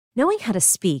Knowing how to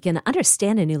speak and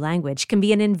understand a new language can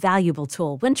be an invaluable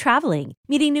tool when traveling,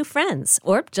 meeting new friends,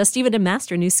 or just even to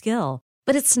master a new skill.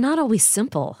 But it's not always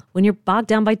simple when you're bogged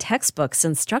down by textbooks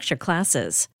and structured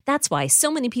classes. That's why so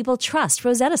many people trust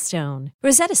Rosetta Stone.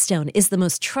 Rosetta Stone is the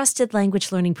most trusted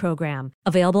language learning program,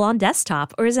 available on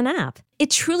desktop or as an app. It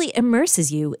truly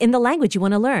immerses you in the language you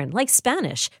want to learn, like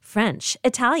Spanish, French,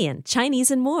 Italian,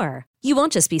 Chinese, and more. You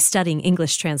won't just be studying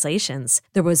English translations.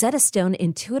 The Rosetta Stone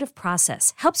intuitive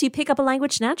process helps you pick up a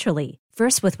language naturally,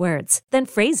 first with words, then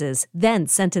phrases, then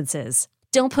sentences.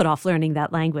 Don't put off learning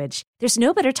that language. There's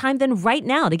no better time than right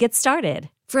now to get started.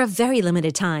 For a very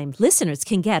limited time, listeners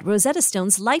can get Rosetta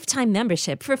Stone's lifetime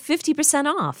membership for 50%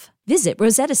 off. Visit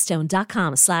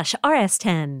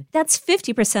rosettastone.com/rs10. That's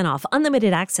 50% off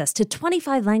unlimited access to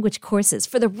 25 language courses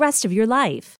for the rest of your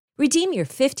life. Redeem your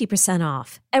 50%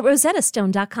 off at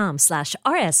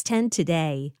rosettastone.com/rs10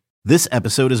 today. This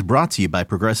episode is brought to you by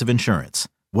Progressive Insurance.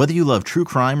 Whether you love true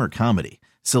crime or comedy,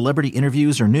 celebrity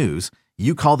interviews or news,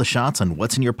 you call the shots on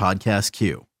what's in your podcast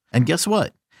queue. And guess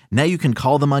what? Now you can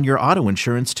call them on your auto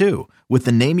insurance too with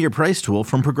the Name Your Price tool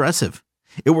from Progressive.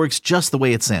 It works just the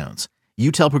way it sounds.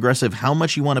 You tell Progressive how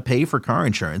much you want to pay for car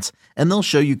insurance, and they'll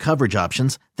show you coverage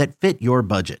options that fit your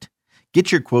budget.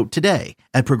 Get your quote today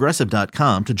at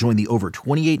Progressive.com to join the over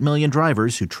 28 million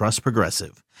drivers who trust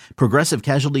Progressive. Progressive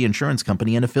Casualty Insurance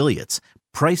Company and Affiliates.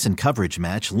 Price and coverage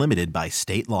match limited by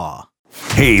state law.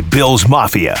 Hey, Bills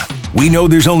Mafia. We know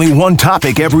there's only one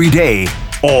topic every day.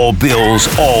 All Bills,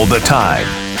 all the time.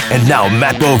 And now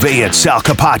Matt Bove and Sal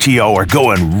Capaccio are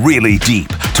going really deep,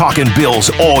 talking Bills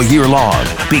all year long,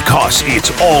 because it's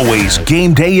always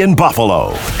game day in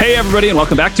Buffalo. Hey, everybody, and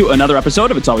welcome back to another episode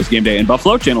of It's Always Game Day in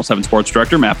Buffalo. Channel 7 Sports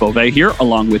Director Matt Bove here,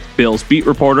 along with Bills beat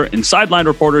reporter and sideline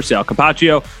reporter Sal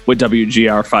Capaccio with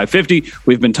WGR 550.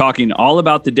 We've been talking all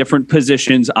about the different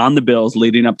positions on the Bills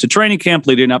leading up to training camp,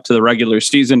 leading up to the regular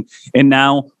season, and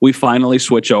now we finally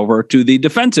switch over to the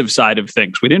defensive side of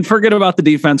things. We didn't forget about the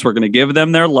defense. We're going to give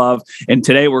them their love. And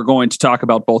today we're going to talk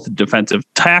about both the defensive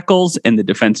tackles and the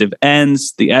defensive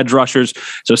ends, the edge rushers.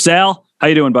 So Sal, how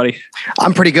you doing, buddy?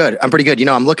 I'm pretty good. You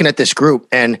know, I'm looking at this group,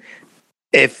 and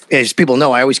if, as people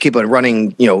know, I always keep a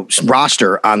running,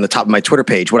 roster on the top of my Twitter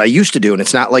page. What I used to do, and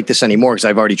it's not like this anymore because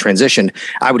I've already transitioned,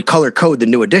 I would color code the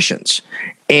new additions,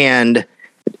 and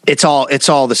it's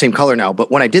all the same color now.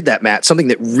 But when I did that, Matt, something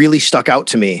that really stuck out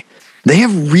to me, they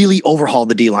have really overhauled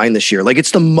the D-line this year. Like,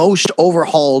 it's the most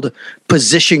overhauled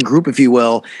position group, if you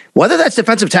will. Whether that's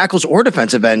defensive tackles or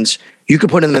defensive ends, you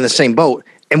could put them in the same boat.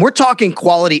 And we're talking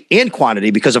quality and quantity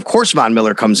because, of course, Von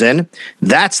Miller comes in.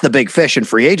 That's the big fish in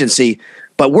free agency.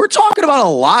 But we're talking about a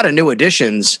lot of new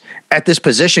additions at this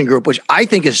position group, which I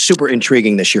think is super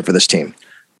intriguing this year for this team.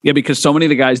 Yeah, because so many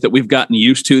of the guys that we've gotten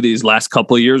used to these last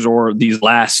couple of years, or the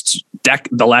last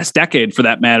decade for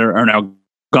that matter, are now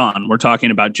gone. We're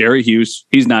talking about Jerry Hughes.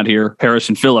 He's not here.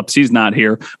 Harrison Phillips. He's not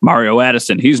here. Mario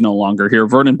Addison. He's no longer here.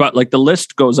 Vernon Butt. Like, the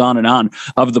list goes on and on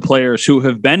of the players who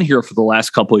have been here for the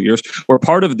last couple of years. Were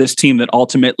part of this team that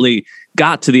ultimately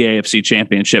got to the AFC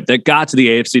Championship, that got to the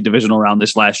AFC divisional round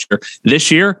this last year. This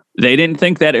year, they didn't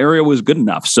think that area was good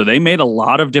enough. So they made a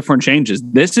lot of different changes.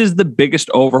 This is the biggest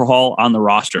overhaul on the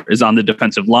roster, is on the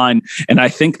defensive line. And I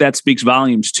think that speaks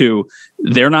volumes to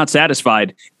they're not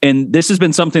satisfied. And this has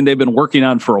been something they've been working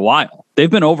on for a while. They've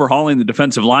been overhauling the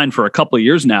defensive line for a couple of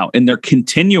years now, and they're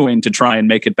continuing to try and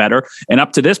make it better. And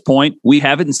up to this point, we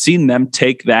haven't seen them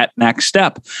take that next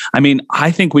step. I mean,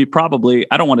 I think we probably,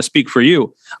 I don't want to speak for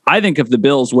you, I think if the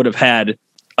Bills would have had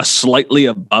a slightly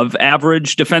above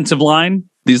average defensive line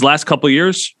these last couple of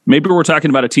years, maybe we're talking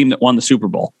about a team that won the Super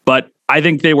Bowl. But I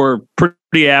think they were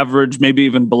pretty average, maybe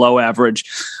even below average.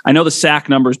 I know the sack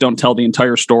numbers don't tell the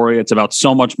entire story. It's about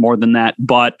so much more than that.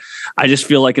 But I just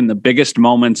feel like in the biggest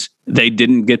moments, they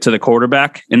didn't get to the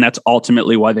quarterback. And that's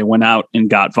ultimately why they went out and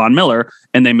got Von Miller,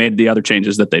 and they made the other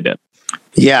changes that they did.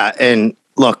 Yeah. And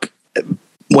look,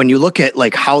 when you look at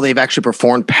like how they've actually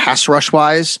performed pass rush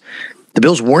wise, the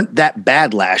Bills weren't that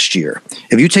bad last year.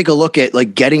 If you take a look at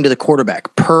like getting to the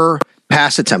quarterback per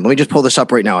pass attempt, let me just pull this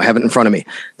up right now. I have it in front of me.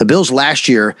 The Bills last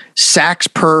year, sacks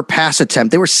per pass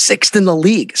attempt, they were sixth in the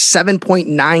league,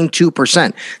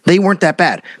 7.92%. They weren't that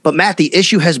bad. But Matt, the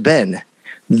issue has been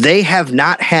they have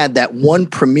not had that one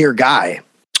premier guy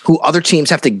who other teams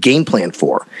have to game plan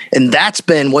for. And that's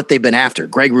been what they've been after.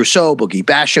 Greg Rousseau, Boogie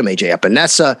Basham, AJ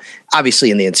Epinesa,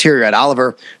 obviously in the interior at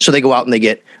Oliver. So they go out and they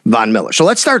get Von Miller. So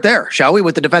let's start there, shall we,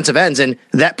 with the defensive ends and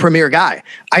that premier guy.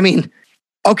 I mean,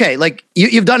 Okay, like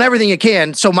you've done everything you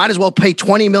can, so might as well pay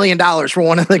 $20 million for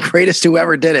one of the greatest who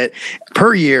ever did it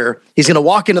per year. He's going to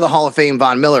walk into the Hall of Fame,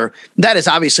 Von Miller. That is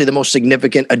obviously the most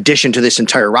significant addition to this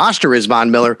entire roster is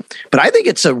Von Miller, but I think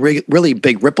it's a really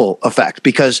big ripple effect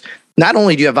because not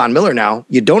only do you have Von Miller now,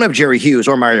 you don't have Jerry Hughes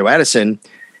or Mario Addison.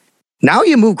 Now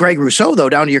you move Greg Rousseau, though,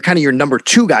 down to your number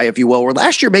two guy, if you will, where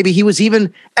last year maybe he was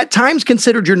even at times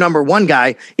considered your number one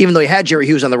guy, even though he had Jerry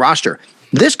Hughes on the roster.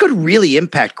 This could really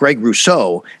impact Greg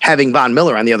Rousseau having Von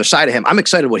Miller on the other side of him. I'm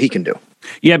excited what he can do.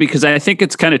 Yeah, because I think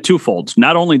it's kind of twofold.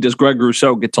 Not only does Greg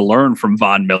Rousseau get to learn from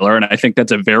Von Miller, and I think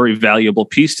that's a very valuable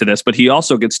piece to this, but he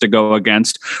also gets to go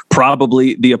against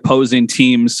probably the opposing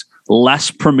team's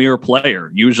less premier player.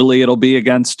 Usually it'll be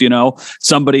against,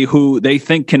 somebody who they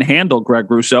think can handle Greg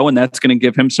Rousseau, and that's going to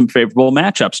give him some favorable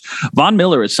matchups. Von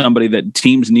Miller is somebody that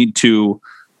teams need to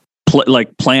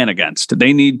plan against.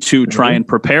 They need to try and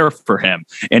prepare for him.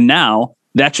 And now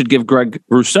that should give Greg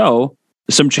Rousseau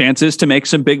some chances to make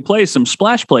some big plays, some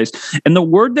splash plays. And the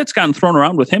word that's gotten thrown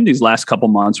around with him these last couple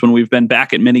months when we've been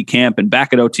back at mini camp and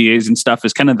back at OTAs and stuff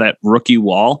is kind of that rookie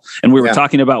wall. And we were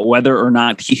talking about whether or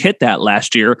not he hit that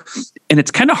last year. And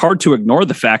it's kind of hard to ignore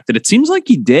the fact that it seems like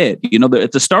he did.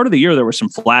 At the start of the year, there were some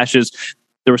flashes.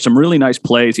 There were some really nice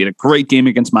plays. He had a great game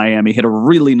against Miami. He had a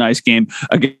really nice game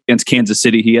against Kansas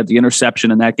City. He had the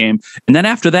interception in that game. And then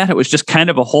after that, it was just kind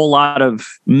of a whole lot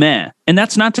of meh. And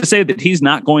that's not to say that he's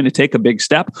not going to take a big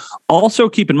step. Also,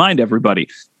 keep in mind, everybody,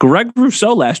 Greg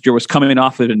Rousseau last year was coming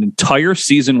off of an entire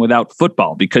season without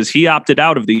football because he opted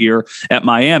out of the year at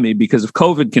Miami because of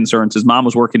COVID concerns. His mom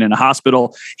was working in a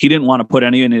hospital. He didn't want to put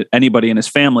anybody in his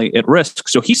family at risk.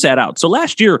 So he sat out. So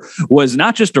last year was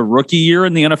not just a rookie year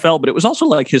in the NFL, but it was also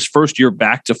like his first year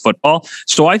back to football.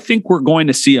 So I think we're going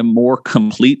to see a more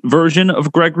complete version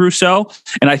of Greg Rousseau.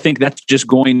 And I think that's just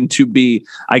going to be,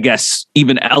 I guess,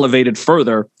 even elevated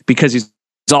further because he's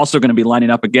also going to be lining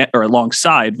up again or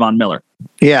alongside Von Miller.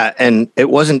 Yeah. And it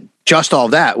wasn't just all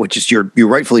that, which is you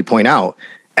rightfully point out,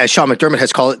 as Sean McDermott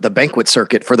has called it, the banquet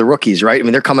circuit for the rookies, right? I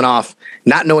mean, they're coming off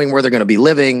not knowing where they're going to be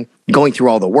living, going through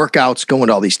all the workouts, going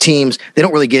to all these teams. They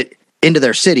don't really get into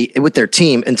their city with their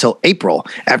team until April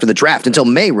after the draft, until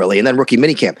May, really, and then rookie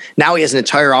minicamp. Now he has an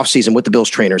entire offseason with the Bills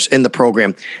trainers in the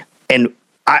program. And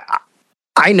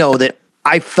I know that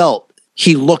I felt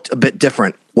he looked a bit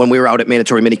different when we were out at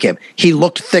mandatory minicamp. He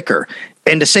looked thicker.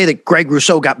 And to say that Greg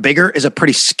Rousseau got bigger is a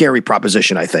pretty scary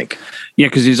proposition, I think. Yeah,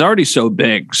 because he's already so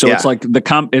big. So it's like the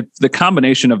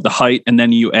combination of the height and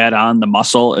then you add on the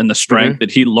muscle and the strength that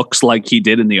he looks like he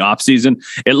did in the offseason.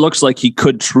 It looks like he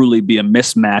could truly be a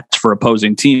mismatch for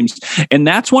opposing teams. And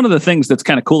that's one of the things that's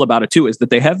kind of cool about it too, is that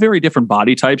they have very different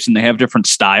body types and they have different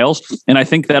styles. And I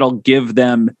think that'll give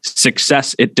them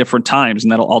success at different times.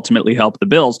 And that'll ultimately help the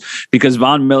Bills because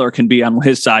Von Miller can be on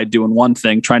his side doing one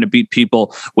thing, trying to beat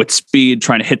people with speed,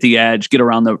 trying to hit the edge, get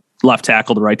around the left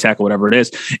tackle, the right tackle, whatever it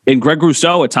is. And Greg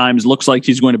Rousseau at times looks like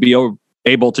he's going to be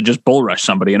able to just bull rush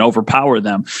somebody and overpower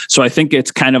them. So I think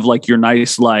it's kind of like your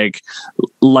nice, like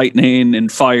lightning and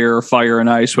fire and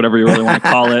ice, whatever you really want to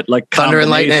call it, like thunder and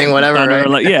lightning, whatever.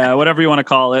 Right? Whatever you want to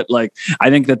call it. Like, I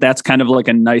think that's kind of like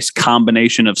a nice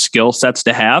combination of skill sets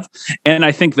to have. And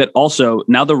I think that also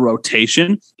now the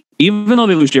rotation, even though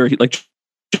they lose Jerry, like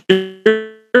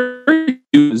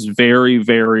he was very,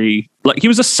 very he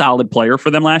was a solid player for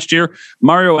them last year.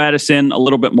 Mario Addison, a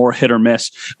little bit more hit or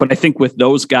miss, but I think with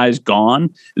those guys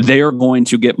gone, they are going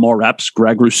to get more reps.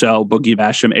 Greg Rousseau, Boogie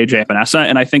Basham, AJ Epinesa,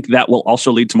 and I think that will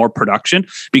also lead to more production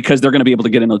because they're going to be able to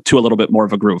get into a little bit more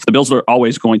of a groove. The Bills are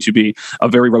always going to be a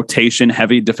very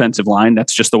rotation-heavy defensive line.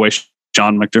 That's just the way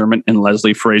Sean McDermott and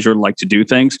Leslie Frazier like to do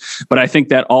things. But I think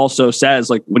that also says,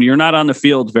 like, when you're not on the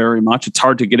field very much, it's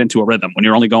hard to get into a rhythm when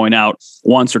you're only going out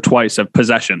once or twice of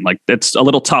possession. Like, it's a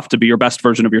little tough to be your best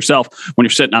version of yourself when you're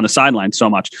sitting on the sideline so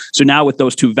much. So now with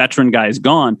those two veteran guys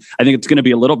gone, I think it's going to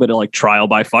be a little bit of like trial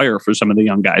by fire for some of the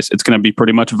young guys. It's going to be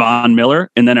pretty much Von Miller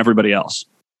and then everybody else.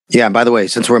 Yeah. And by the way,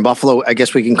 since we're in Buffalo, I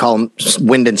guess we can call them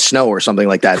Wind and Snow or something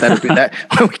like that. That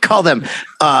we call them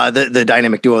the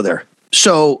dynamic duo there.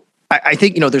 So I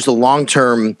think, there's the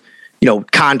long-term,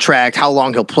 contract, how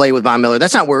long he'll play with Von Miller.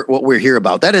 That's not what we're here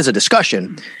about. That is a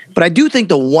discussion. But I do think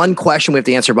the one question we have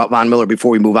to answer about Von Miller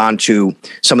before we move on to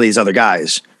some of these other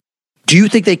guys, do you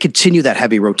think they continue that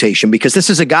heavy rotation? Because this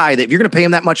is a guy that if you're going to pay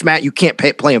him that much, Matt, you can't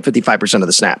play him 55% of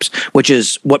the snaps, which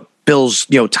is what Bills,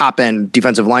 top-end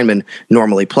defensive linemen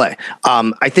normally play.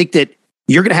 I think that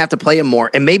you're going to have to play him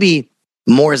more, and maybe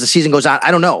more as the season goes on.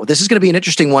 I don't know. This is going to be an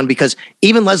interesting one because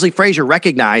even Leslie Frazier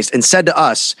recognized and said to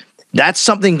us, that's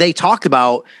something they talked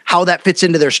about, how that fits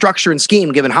into their structure and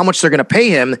scheme, given how much they're going to pay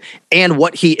him and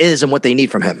what he is and what they need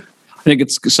from him. I think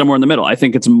it's somewhere in the middle. I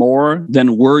think it's more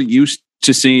than we're used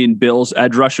to seeing Bills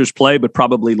edge rushers play, but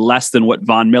probably less than what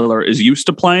Von Miller is used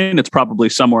to playing. It's probably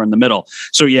somewhere in the middle.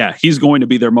 So yeah, he's going to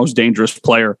be their most dangerous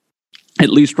player, at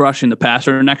least rushing the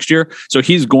passer next year. So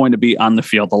he's going to be on the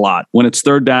field a lot. When it's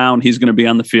third down, he's going to be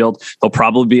on the field. He'll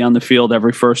probably be on the field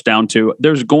every first down too.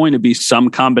 There's going to be some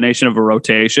combination of a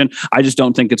rotation. I just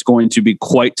don't think it's going to be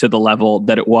quite to the level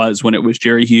that it was when it was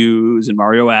Jerry Hughes and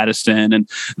Mario Addison and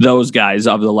those guys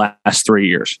of the last 3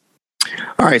 years.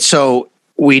 All right. So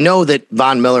we know that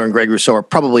Von Miller and Greg Rousseau are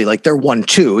probably like they're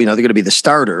 1-2. They're going to be the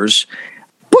starters.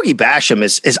 Boogie Basham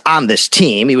is on this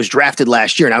team. He was drafted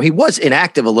last year. Now, he was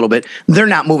inactive a little bit. They're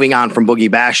not moving on from Boogie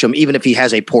Basham, even if he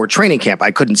has a poor training camp. I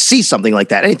couldn't see something like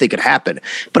that. Anything could happen.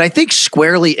 But I think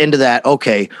squarely into that,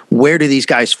 okay, where do these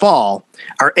guys fall?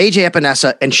 Are A.J.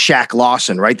 Epinesa and Shaq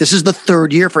Lawson, right? This is the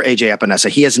third year for A.J. Epinesa.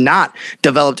 He has not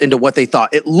developed into what they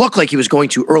thought. It looked like he was going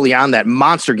to early on, that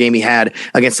monster game he had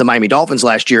against the Miami Dolphins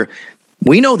last year.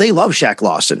 We know they love Shaq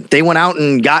Lawson. They went out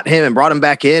and got him and brought him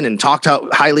back in and talked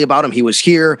highly about him. He was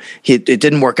here. It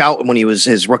didn't work out when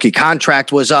his rookie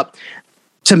contract was up.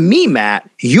 To me, Matt,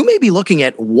 you may be looking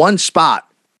at one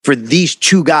spot for these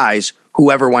two guys,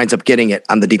 whoever winds up getting it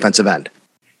on the defensive end.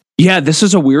 Yeah, this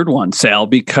is a weird one, Sal,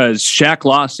 because Shaq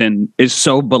Lawson is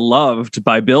so beloved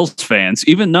by Bills fans,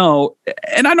 even though,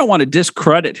 and I don't want to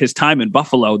discredit his time in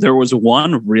Buffalo, there was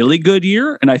one really good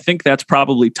year, and I think that's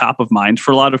probably top of mind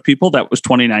for a lot of people. That was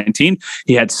 2019.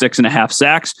 He had 6.5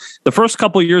 sacks. The first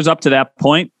couple of years up to that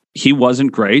point, he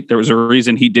wasn't great. There was a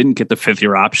reason he didn't get the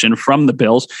fifth-year option from the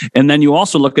Bills. And then you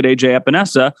also look at A.J.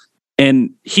 Epinesa,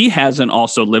 and he hasn't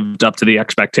also lived up to the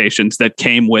expectations that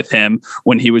came with him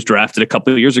when he was drafted a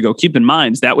couple of years ago. Keep in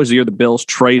mind, that was the year the Bills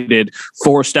traded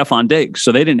for Stephon Diggs,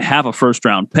 so they didn't have a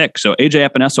first-round pick. So A.J.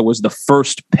 Epinesa was the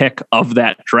first pick of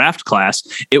that draft class.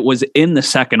 It was in the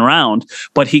second round,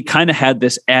 but he kind of had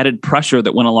this added pressure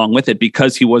that went along with it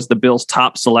because he was the Bills'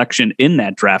 top selection in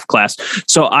that draft class.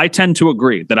 So I tend to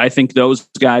agree that I think those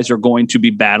guys are going to be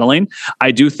battling.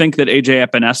 I do think that A.J.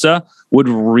 Epinesa would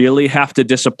really have to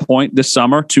disappoint this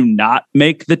summer to not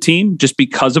make the team just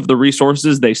because of the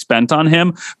resources they spent on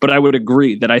him. But I would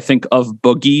agree that I think of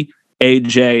Boogie,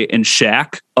 AJ, and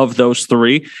Shaq, of those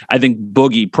three, I think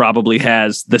Boogie probably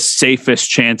has the safest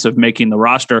chance of making the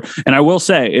roster. And I will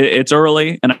say it's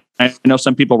early, and I know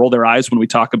some people roll their eyes when we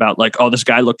talk about like, oh, this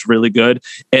guy looked really good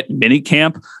at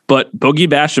minicamp, but Boogie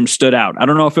Basham stood out. I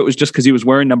don't know if it was just because he was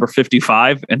wearing number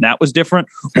 55 and that was different,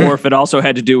 or if it also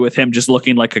had to do with him just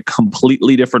looking like a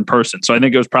completely different person. So I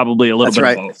think it was probably a little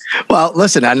bit of both. Well,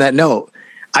 listen, on that note,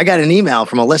 I got an email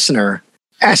from a listener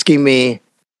asking me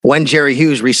when Jerry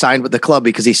Hughes re-signed with the club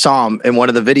because he saw him in one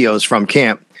of the videos from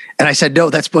camp. And I said,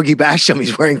 no, that's Boogie Basham.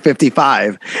 He's wearing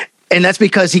 55. And that's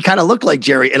because he kind of looked like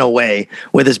Jerry in a way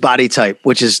with his body type,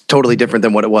 which is totally different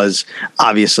than what it was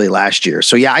obviously last year.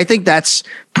 So yeah, I think that's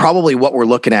probably what we're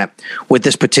looking at with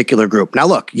this particular group. Now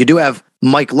look, you do have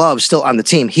Mike Love still on the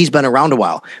team. He's been around a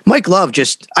while. Mike Love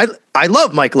I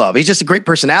love Mike Love. He's just a great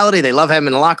personality. They love him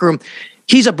in the locker room.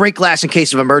 He's a break glass in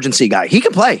case of emergency guy. He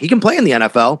can play. He can play in the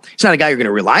NFL. He's not a guy you're going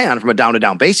to rely on from a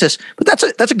down-to-down basis, but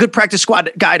that's a good practice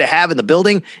squad guy to have in the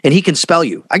building, and he can spell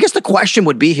you. I guess the question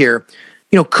would be here,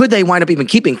 could they wind up even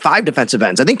keeping 5 defensive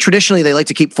ends? I think traditionally they like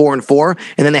to keep 4 and 4,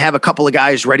 and then they have a couple of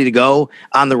guys ready to go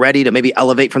on the ready to maybe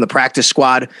elevate from the practice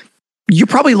squad. You're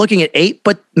probably looking at 8,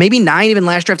 but maybe 9 even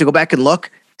last year. I have to go back and look.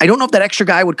 I don't know if that extra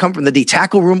guy would come from the D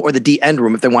tackle room or the D end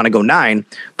room if they want to go 9.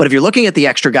 But if you're looking at the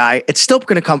extra guy, it's still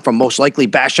going to come from most likely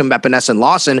Basham, Epinesa, and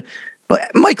Lawson.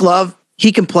 But Mike Love,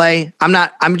 he can play.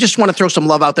 I just want to throw some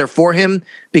love out there for him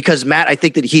because, Matt, I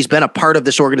think that he's been a part of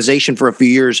this organization for a few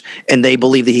years, and they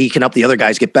believe that he can help the other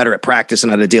guys get better at practice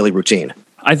and at a daily routine.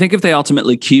 I think if they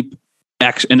ultimately keep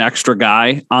an extra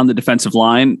guy on the defensive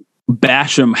line,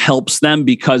 Basham helps them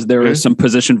because there is some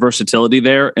position versatility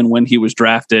there. And when he was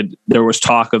drafted, there was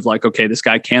talk of like, okay, this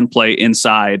guy can play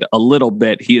inside a little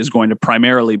bit. He is going to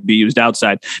primarily be used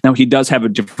outside. Now, he does have a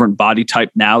different body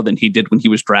type now than he did when he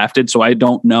was drafted. So I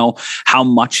don't know how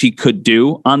much he could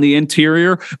do on the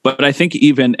interior. But I think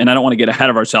even, and I don't want to get ahead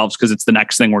of ourselves because it's the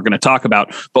next thing we're going to talk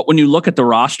about. But when you look at the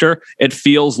roster, it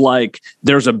feels like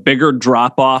there's a bigger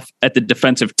drop off at the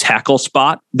defensive tackle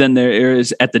spot than there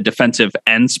is at the defensive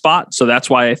end spot. So that's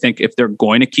why I think if they're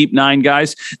going to keep 9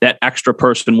 guys, that extra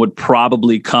person would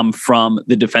probably come from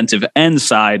the defensive end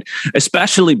side,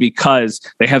 especially because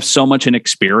they have so much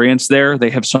inexperience there. They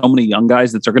have so many young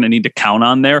guys that they're going to need to count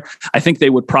on there. I think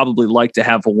they would probably like to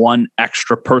have one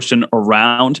extra person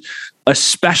around,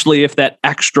 especially if that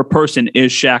extra person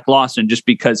is Shaq Lawson, just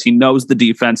because he knows the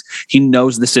defense, he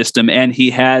knows the system, and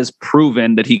he has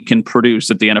proven that he can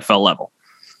produce at the NFL level.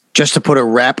 Just to put a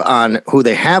wrap on who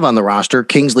they have on the roster,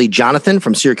 Kingsley Jonathan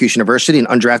from Syracuse University, an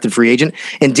undrafted free agent,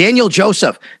 and Daniel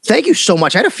Joseph. Thank you so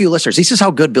much. I had a few listeners. This is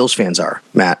how good Bills fans are,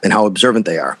 Matt, and how observant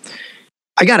they are.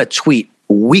 I got a tweet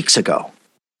weeks ago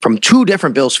from 2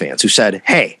 different Bills fans who said,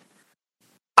 hey,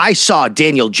 I saw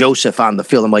Daniel Joseph on the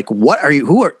field. I'm like, what are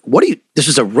you? This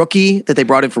is a rookie that they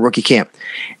brought in for rookie camp.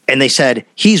 And they said,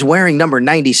 he's wearing number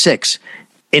 96.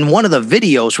 In one of the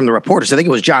videos from the reporters, I think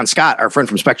it was John Scott, our friend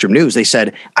from Spectrum News, they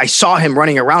said, I saw him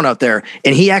running around out there,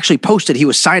 and he actually posted he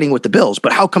was signing with the Bills,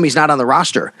 but how come he's not on the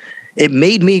roster? It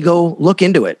made me go look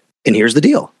into it. And here's the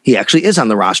deal. He actually is on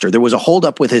the roster. There was a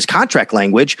holdup with his contract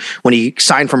language when he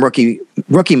signed from rookie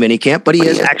minicamp, but he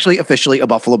is actually officially a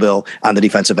Buffalo Bill on the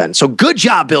defensive end. So good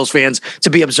job, Bills fans, to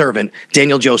be observant.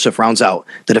 Daniel Joseph rounds out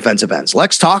the defensive ends.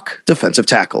 Let's talk defensive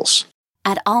tackles.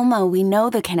 At Alma, we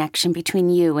know the connection between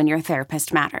you and your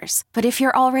therapist matters. But if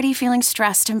you're already feeling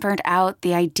stressed and burnt out,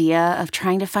 the idea of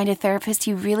trying to find a therapist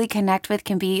you really connect with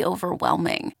can be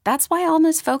overwhelming. That's why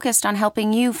Alma's focused on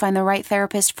helping you find the right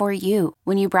therapist for you.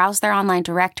 When you browse their online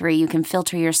directory, you can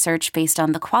filter your search based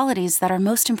on the qualities that are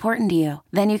most important to you.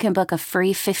 Then you can book a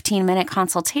free 15-minute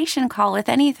consultation call with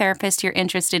any therapist you're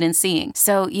interested in seeing,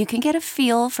 so you can get a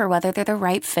feel for whether they're the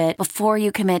right fit before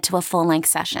you commit to a full-length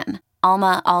session.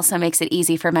 Alma also makes it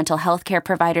easy for mental health care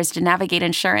providers to navigate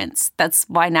insurance. That's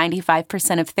why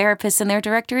 95% of therapists in their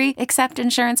directory accept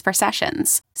insurance per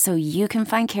sessions, so you can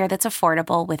find care that's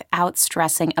affordable without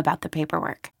stressing about the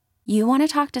paperwork. You want to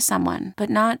talk to someone,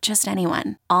 but not just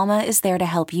anyone. Alma is there to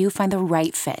help you find the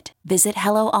right fit. Visit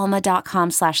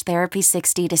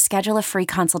helloalma.com/therapy60 to schedule a free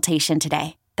consultation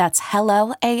today. That's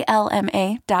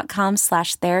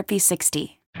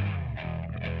helloalma.com/therapy60.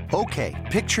 Okay,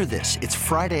 picture this. It's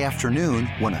Friday afternoon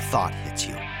when a thought hits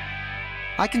you.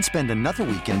 I can spend another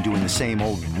weekend doing the same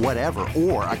old whatever,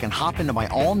 or I can hop into my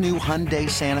all-new Hyundai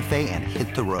Santa Fe and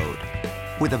hit the road.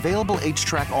 With available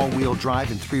H-Track all-wheel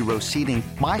drive and 3-row seating,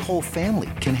 my whole family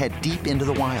can head deep into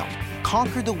the wild.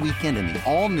 Conquer the weekend in the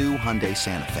all-new Hyundai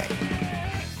Santa Fe.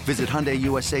 Visit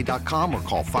HyundaiUSA.com or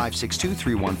call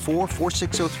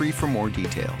 562-314-4603 for more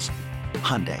details.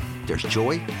 Hyundai, there's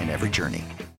joy in every journey.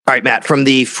 All right, Matt, from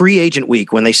the free agent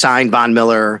week when they signed Von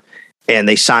Miller and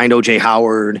they signed O.J.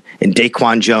 Howard and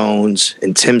Daquan Jones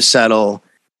and Tim Settle,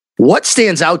 what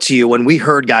stands out to you when we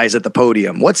heard guys at the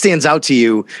podium? What stands out to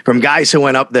you from guys who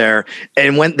went up there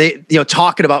and when they,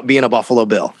 talking about being a Buffalo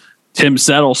Bill? Tim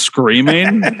Settle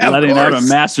screaming, letting out a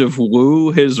massive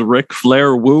woo, his Ric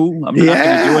Flair woo. I'm not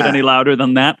going to do it any louder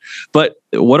than that, but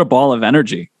what a ball of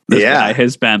energy this guy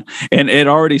has been. And it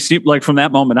already seemed like from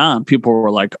that moment on, people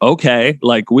were like, okay,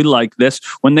 like we like this.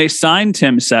 When they signed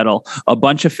Tim Settle, a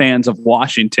bunch of fans of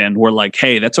Washington were like,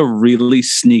 hey, that's a really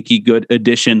sneaky good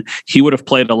addition. He would have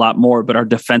played a lot more, but our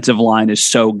defensive line is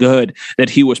so good that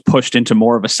he was pushed into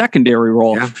more of a secondary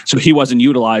role. Yeah. So he wasn't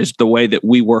utilized the way that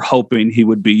we were hoping he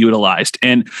would be utilized.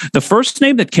 And the first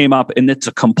name that came up, and it's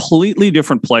a completely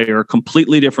different player,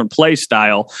 completely different play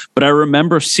style. But I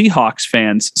remember Seahawks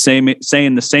fans saying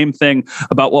the same thing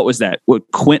about what was that?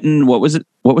 Quentin? What was it?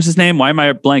 What was his name? Why am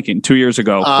I blanking? 2 years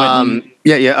ago,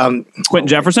 Quentin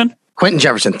Jefferson. Quentin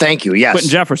Jefferson. Thank you. Yes. Quentin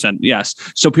Jefferson. Yes.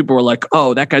 So people were like,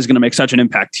 oh, that guy's going to make such an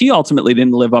impact. He ultimately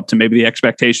didn't live up to maybe the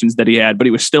expectations that he had, but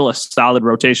he was still a solid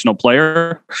rotational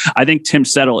player. I think Tim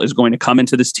Settle is going to come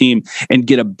into this team and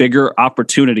get a bigger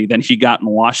opportunity than he got in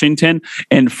Washington.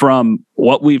 And from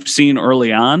what we've seen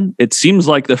early on, it seems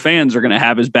like the fans are going to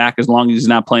have his back as long as he's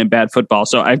not playing bad football.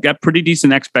 So I've got pretty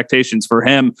decent expectations for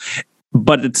him.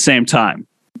 But at the same time,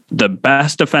 the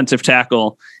best defensive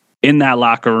tackle in that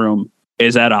locker room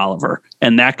is Ed Oliver.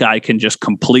 And that guy can just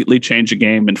completely change a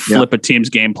game and flip a team's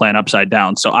game plan upside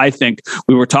down. So I think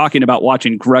we were talking about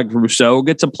watching Greg Rousseau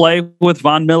get to play with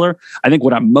Von Miller. I think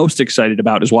what I'm most excited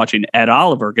about is watching Ed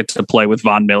Oliver get to play with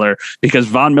Von Miller, because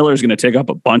Von Miller is going to take up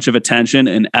a bunch of attention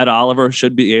and Ed Oliver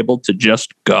should be able to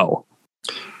just go.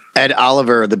 Ed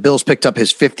Oliver, the Bills picked up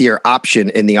his 5th-year option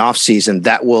in the offseason.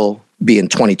 That will be in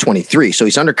 2023. So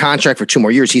he's under contract for 2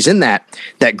 more years. He's in that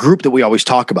group that we always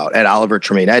talk about. Ed Oliver,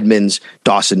 Tremaine Edmonds,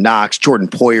 Dawson Knox, Jordan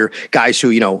Poyer, guys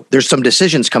who, there's some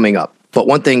decisions coming up. But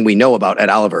one thing we know about Ed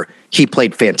Oliver, he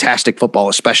played fantastic football,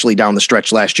 especially down the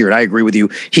stretch last year. And I agree with you.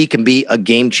 He can be a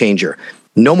game changer.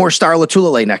 No more Star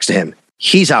Lotulelei next to him.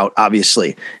 He's out,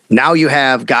 obviously. Now you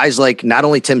have guys like not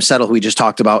only Tim Settle, who we just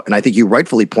talked about, and I think you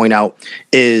rightfully point out,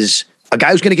 is a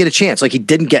guy who's going to get a chance like he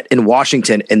didn't get in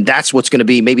Washington. And that's what's going to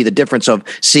be maybe the difference of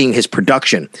seeing his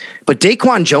production. But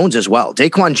Daquan Jones as well.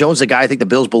 Daquan Jones, the guy I think the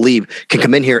Bills believe can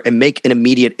come in here and make an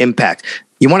immediate impact.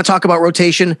 You want to talk about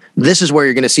rotation? This is where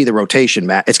you're going to see the rotation,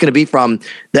 Matt. It's going to be from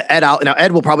the Ed out. Now,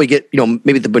 Ed will probably get,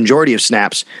 maybe the majority of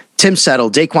snaps. Tim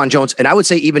Settle, Daquan Jones, and I would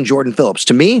say even Jordan Phillips.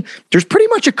 To me, there's pretty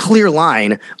much a clear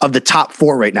line of the top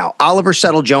 4 right now. Oliver,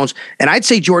 Settle, Jones, and I'd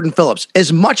say Jordan Phillips.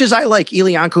 As much as I like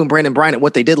Eli Ankou and Brandon Bryant at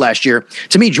what they did last year,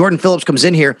 to me, Jordan Phillips comes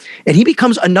in here and he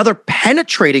becomes another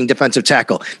penetrating defensive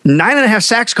tackle. 9.5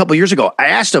 sacks a couple years ago. I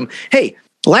asked him, hey,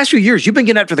 the last few years, you've been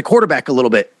getting after the quarterback a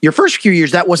little bit. Your first few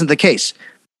years, that wasn't the case.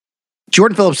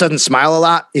 Jordan Phillips doesn't smile a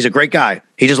lot. He's a great guy.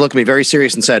 He just looked at me very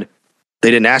serious and said, they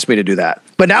didn't ask me to do that.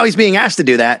 But now he's being asked to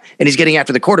do that, and he's getting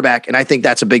after the quarterback, and I think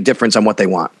that's a big difference on what they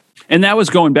want. And that was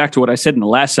going back to what I said in the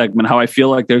last segment, how I feel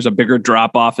like there's a bigger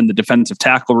drop off in the defensive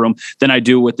tackle room than I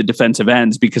do with the defensive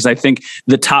ends, because I think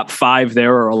the top 5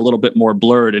 there are a little bit more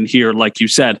blurred. And here, like you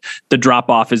said, the drop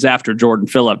off is after Jordan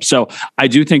Phillips. So I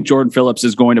do think Jordan Phillips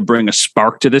is going to bring a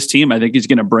spark to this team. I think he's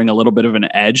going to bring a little bit of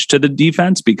an edge to the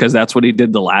defense, because that's what he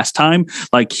did the last time.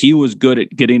 Like, he was good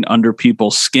at getting under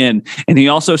people's skin. And he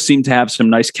also seemed to have some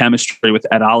nice chemistry with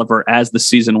Ed Oliver as the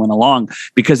season went along,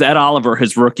 because Ed Oliver,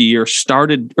 his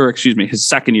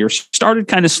second year started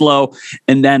kind of slow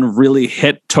and then really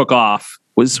took off.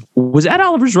 Was Ed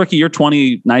Oliver's rookie year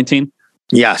 2019?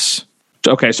 Yes.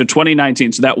 Okay, so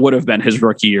 2019, so that would have been his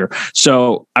rookie year.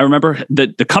 So I remember the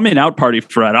coming out party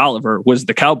for Ed Oliver was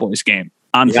the Cowboys game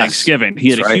on Thanksgiving. He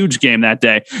had a huge game that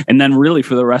day. And then really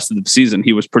for the rest of the season,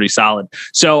 he was pretty solid.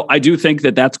 So I do think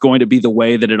that that's going to be the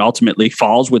way that it ultimately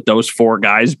falls with those 4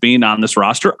 guys being on this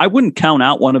roster. I wouldn't count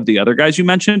out one of the other guys you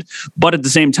mentioned, but at the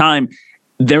same time,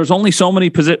 there's only so many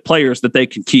players that they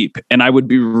can keep. And I would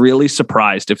be really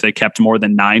surprised if they kept more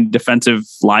than 9 defensive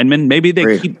linemen. Maybe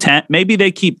they keep 10,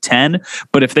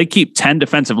 but if they keep 10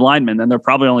 defensive linemen, then they're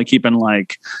probably only keeping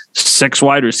like 6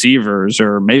 wide receivers,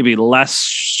 or maybe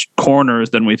less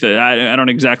corners than we think. I don't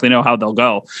exactly know how they'll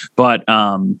go, but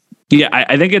I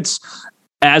think it's,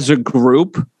 as a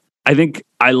group, I think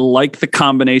I like the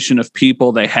combination of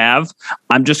people they have.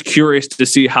 I'm just curious to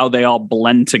see how they all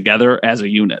blend together as a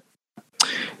unit.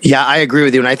 Yeah, I agree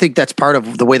with you. And I think that's part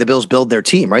of the way the Bills build their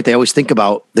team, right? They always think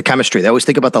about the chemistry. They always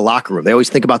think about the locker room. They always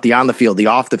think about the on the field, the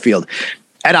off the field.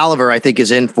 Ed Oliver, I think,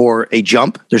 is in for a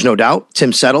jump. There's no doubt.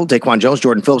 Tim Settle, Daquan Jones,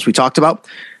 Jordan Phillips, we talked about.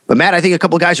 But Matt, I think a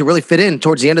couple of guys who really fit in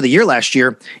towards the end of the year last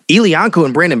year, Eli Ankou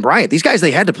and Brandon Bryant, these guys,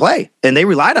 they had to play and they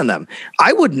relied on them.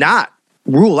 I would not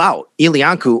rule out Eli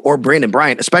Ankou or Brandon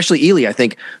Bryant, especially Eli, I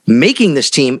think, making this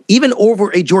team even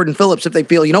over a Jordan Phillips if they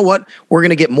feel, you know what, we're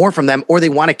going to get more from them, or they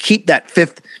want to keep that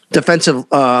 5th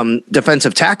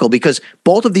defensive tackle, because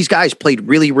both of these guys played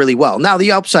really, really well. Now,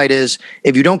 the upside is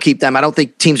if you don't keep them, I don't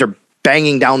think teams are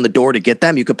banging down the door to get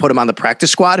them. You could put them on the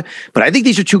practice squad, but I think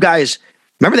these are 2 guys.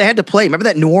 Remember, they had to play. Remember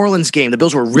that New Orleans game? The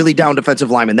Bills were really down defensive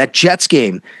linemen. That Jets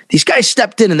game, these guys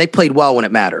stepped in and they played well when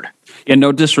it mattered. And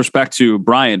no disrespect to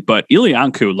Bryant, but Eli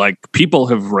Ankou, like, people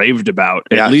have raved about,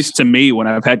 at least to me, when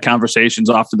I've had conversations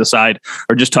off to the side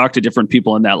or just talked to different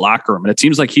people in that locker room. And it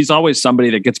seems like he's always somebody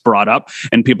that gets brought up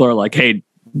and people are like, hey,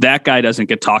 that guy doesn't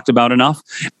get talked about enough.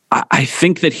 I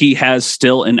think that he has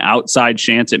still an outside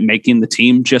chance at making the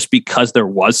team just because there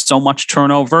was so much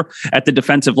turnover at the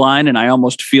defensive line. And I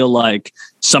almost feel like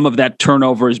some of that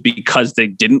turnover is because they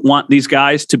didn't want these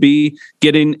guys to be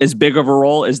getting as big of a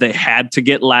role as they had to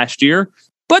get last year.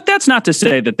 But that's not to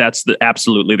say that that's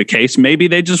absolutely the case. Maybe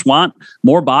they just want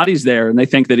more bodies there and they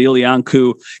think that Eli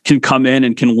Ankou can come in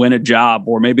and can win a job.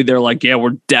 Or maybe they're like, yeah,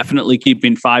 we're definitely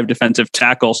keeping 5 defensive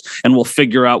tackles and we'll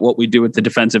figure out what we do at the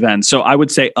defensive end. So I would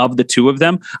say of the 2 of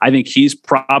them, I think he's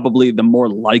probably the more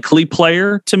likely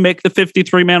player to make the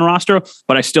 53-man roster.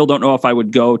 But I still don't know if I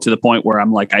would go to the point where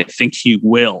I'm like, I think he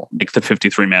will make the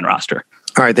 53-man roster.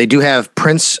 All right. They do have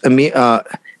Prince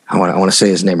I want to say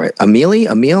his name right.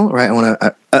 Emil, right?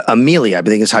 Emili, I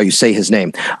think is how you say his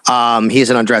name. He is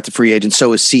an undrafted free agent.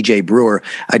 So is CJ Brewer.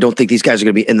 I don't think these guys are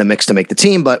going to be in the mix to make the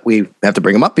team, but we have to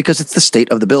bring them up because it's the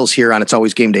state of the Bills here on It's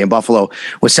Always Game Day in Buffalo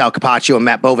with Sal Capaccio and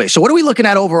Matt Bove. So what are we looking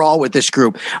at overall with this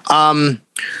group?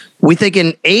 We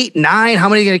thinking 8, 9? How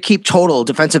many are going to keep total?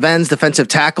 Defensive ends, defensive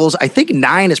tackles? I think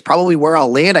 9 is probably where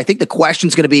I'll land. I think the question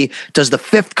is going to be, does the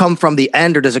 5th come from the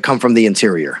end or does it come from the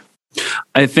interior?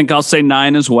 I think I'll say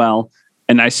 9 as well.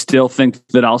 And I still think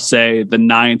that I'll say the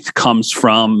 9th comes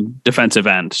from defensive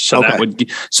end. So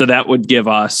that would give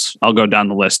us, I'll go down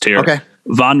the list here. Okay.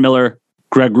 Von Miller,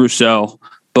 Greg Rousseau,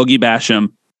 Boogie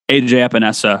Basham, AJ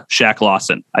Epinesa, Shaq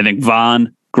Lawson. I think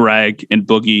Von, Greg, and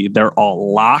Boogie, they're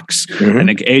all locks. Mm-hmm. I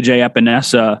think AJ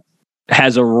Epinesa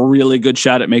has a really good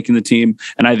shot at making the team.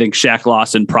 And I think Shaq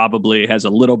Lawson probably has a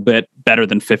little bit better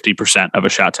than 50% of a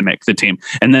shot to make the team.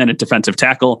 And then at defensive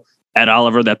tackle, Ed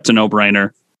Oliver, that's a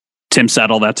no-brainer. Tim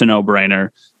Settle, that's a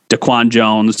no-brainer. DaQuan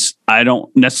Jones. I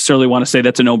don't necessarily want to say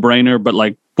that's a no-brainer, but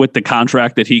like with the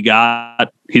contract that he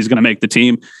got, he's going to make the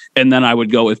team. And then I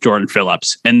would go with Jordan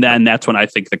Phillips. And then that's when I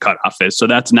think the cutoff is. So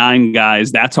that's 9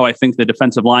 guys. That's how I think the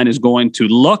defensive line is going to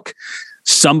look.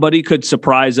 Somebody could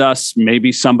surprise us.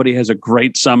 Maybe somebody has a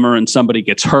great summer and somebody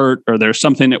gets hurt, or there's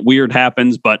something that weird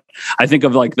happens. But I think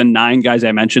of like the 9 guys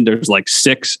I mentioned, there's like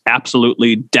 6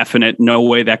 absolutely definite, no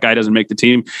way that guy doesn't make the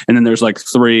team. And then there's like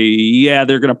 3, yeah,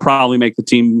 they're going to probably make the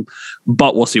team,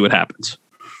 but we'll see what happens.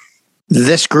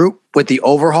 This group with the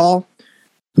overhaul,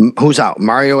 who's out?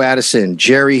 Mario Addison,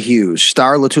 Jerry Hughes,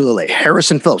 Star Lotulelei,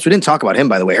 Harrison Phillips. We didn't talk about him,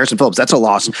 by the way. Harrison Phillips, that's a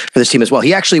loss for this team as well.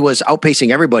 He actually was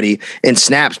outpacing everybody in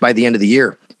snaps by the end of the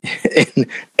year. And,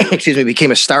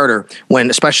 became a starter when,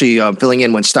 especially filling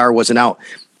in when Star wasn't out.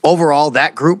 Overall,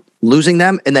 that group, losing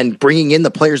them and then bringing in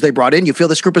the players they brought in, you feel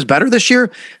this group is better this year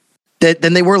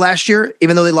than they were last year,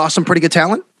 even though they lost some pretty good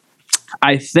talent?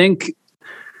 I think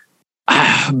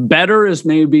better is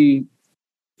maybe...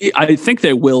 I think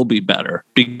they will be better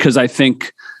because I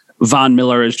think Von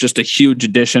Miller is just a huge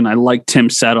addition. I like Tim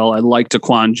Settle. I like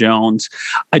DaQuan Jones.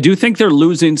 I do think they're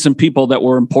losing some people that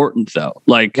were important, though.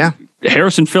 Like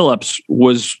Harrison Phillips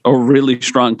was a really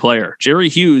strong player. Jerry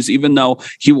Hughes, even though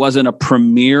he wasn't a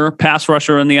premier pass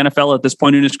rusher in the NFL at this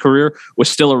point in his career, was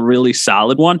still a really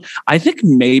solid one. I think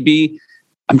maybe,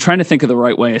 I'm trying to think of the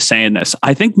right way of saying this.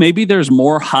 I think maybe there's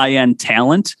more high-end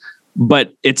talent,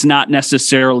 but it's not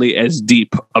necessarily as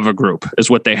deep of a group as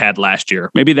what they had last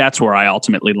year. Maybe that's where I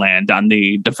ultimately land on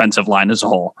the defensive line as a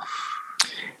whole.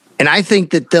 And I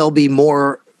think that they'll be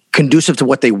more conducive to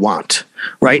what they want,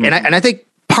 right? Mm-hmm. And I think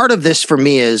part of this for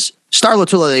me is Star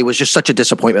Lotulelei was just such a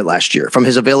disappointment last year, from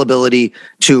his availability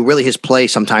to really his play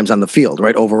sometimes on the field,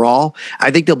 right? Overall,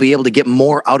 I think they'll be able to get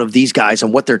more out of these guys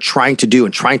and what they're trying to do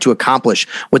and trying to accomplish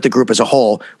with the group as a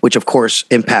whole, which of course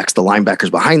impacts the linebackers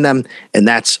behind them. And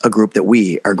that's a group that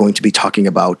we are going to be talking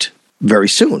about very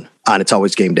soon on It's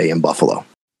Always Game Day in Buffalo.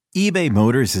 eBay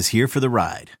Motors is here for the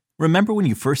ride. Remember when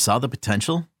you first saw the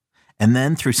potential? And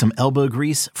then through some elbow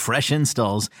grease, fresh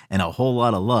installs, and a whole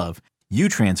lot of love, you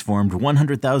transformed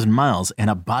 100,000 miles and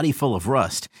a body full of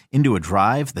rust into a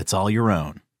drive that's all your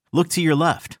own. Look to your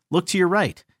left. Look to your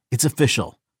right. It's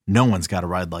official. No one's got a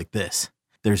ride like this.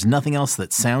 There's nothing else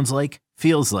that sounds like,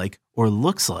 feels like, or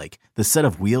looks like the set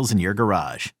of wheels in your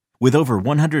garage. With over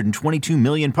 122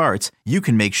 million parts, you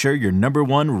can make sure your number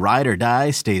one ride or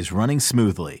die stays running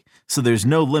smoothly. So there's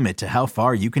no limit to how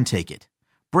far you can take it.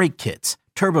 Brake kits,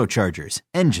 turbochargers,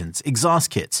 engines, exhaust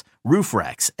kits, roof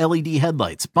racks, LED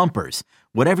headlights, bumpers,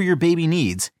 whatever your baby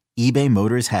needs, eBay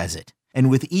Motors has it. And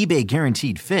with eBay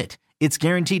Guaranteed Fit, it's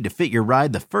guaranteed to fit your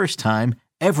ride the first time,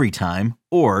 every time,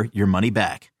 or your money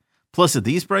back. Plus at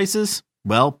these prices,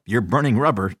 well, you're burning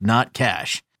rubber, not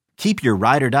cash. Keep your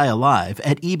ride or die alive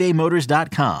at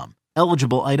ebaymotors.com.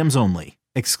 Eligible items only.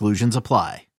 Exclusions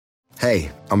apply. Hey,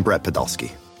 I'm Brett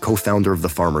Podolsky, co-founder of The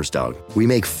Farmer's Dog. We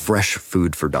make fresh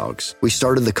food for dogs. We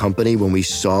started the company when we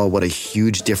saw what a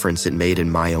huge difference it made in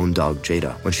my own dog,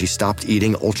 Jada, when she stopped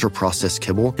eating ultra-processed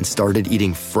kibble and started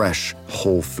eating fresh,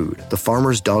 whole food. The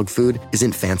Farmer's Dog food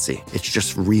isn't fancy. It's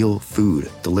just real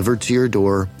food delivered to your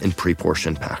door in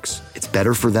pre-portioned packs. It's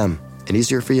better for them and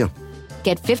easier for you.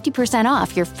 Get 50%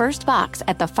 off your first box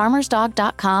at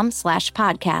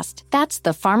thefarmersdog.com/podcast. That's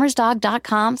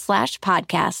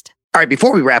thefarmersdog.com/podcast. All right,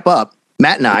 before we wrap up,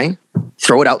 Matt and I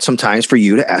throw it out sometimes for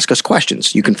you to ask us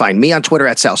questions. You can find me on Twitter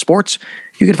at Sal Sports.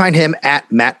 You can find him at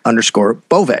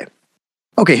Matt_Bove.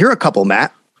 Okay, here are a couple,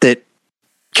 Matt, that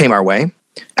came our way.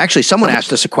 Actually, someone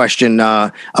asked us a question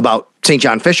about St.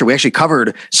 John Fisher. We actually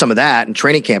covered some of that in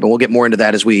training camp, and we'll get more into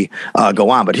that as we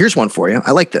go on. But here's one for you.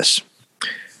 I like this.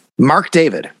 Mark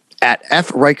David at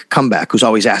F. Reich Comeback, who's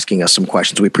always asking us some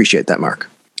questions. We appreciate that, Mark.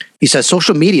 He says,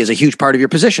 social media is a huge part of your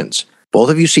positions.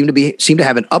 Both of you seem to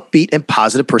have an upbeat and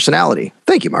positive personality.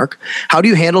 Thank you, Mark. How do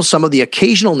you handle some of the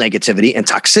occasional negativity and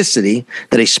toxicity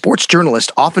that a sports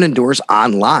journalist often endures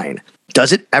online?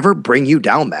 Does it ever bring you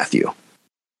down, Matthew?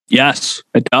 Yes,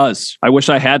 it does. I wish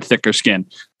I had thicker skin,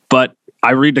 but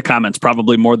I read the comments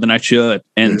probably more than I should.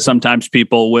 And sometimes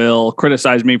people will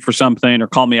criticize me for something or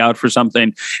call me out for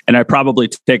something. And I probably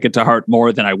take it to heart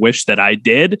more than I wish that I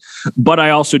did. But I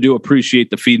also do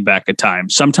appreciate the feedback at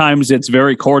times. Sometimes it's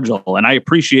very cordial, and I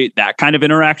appreciate that kind of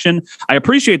interaction. I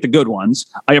appreciate the good ones.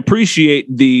 I appreciate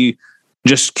the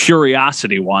just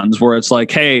curiosity ones where it's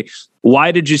like, hey,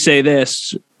 why did you say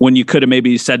this? when you could have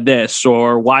maybe said this,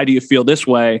 or why do you feel this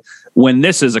way when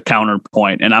this is a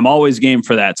counterpoint? And I'm always game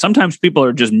for that. Sometimes people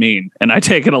are just mean, and I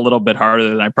take it a little bit harder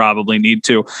than I probably need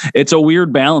to. It's a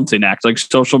weird balancing act. Like,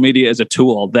 social media is a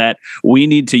tool that we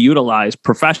need to utilize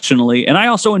professionally. And I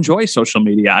also enjoy social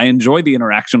media. I enjoy the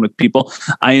interaction with people.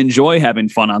 I enjoy having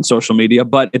fun on social media,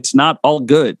 but it's not all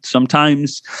good.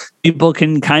 Sometimes people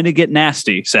can kind of get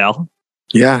nasty, Sal.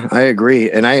 Yeah, I agree.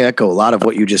 And I echo a lot of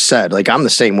what you just said. Like, I'm the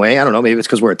same way. I don't know. Maybe it's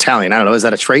because we're Italian. I don't know. Is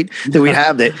that a trait that we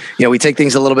have that, we take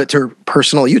things a little bit too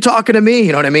personal? You talking to me?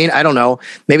 You know what I mean? I don't know.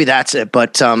 Maybe that's it.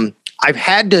 But I've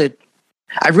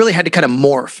really had to kind of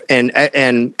morph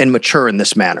and mature in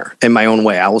this manner in my own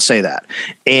way. I will say that.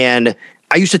 And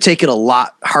I used to take it a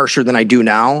lot harsher than I do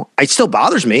now. It still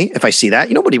bothers me if I see that.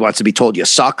 Nobody wants to be told you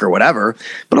suck or whatever.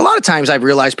 But a lot of times I've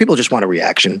realized people just want a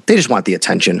reaction. They just want the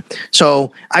attention.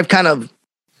 So I've kind of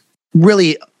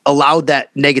really allowed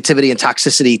that negativity and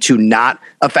toxicity to not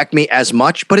affect me as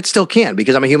much, but it still can,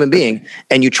 because I'm a human being,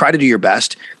 and you try to do your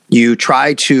best. You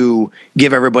try to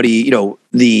give everybody,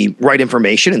 the right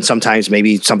information, and sometimes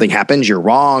maybe something happens, you're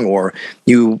wrong, or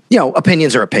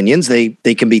opinions are opinions.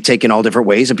 They can be taken all different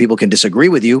ways, and people can disagree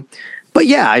with you. But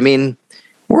yeah, I mean,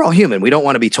 we're all human. We don't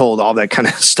want to be told all that kind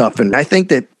of stuff. And I think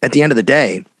that at the end of the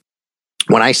day,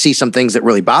 when I see some things that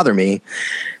really bother me,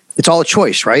 it's all a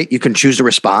choice, right? You can choose to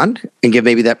respond and give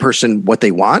maybe that person what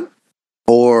they want,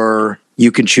 or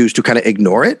you can choose to kind of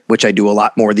ignore it, which I do a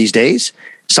lot more these days.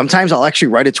 Sometimes I'll actually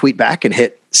write a tweet back and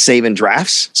hit save in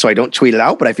drafts, so I don't tweet it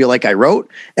out, but I feel like I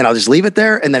wrote, and I'll just leave it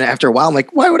there. And then after a while, I'm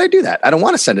like, why would I do that? I don't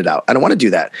want to send it out. I don't want to do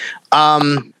that.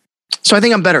 So I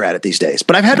think I'm better at it these days.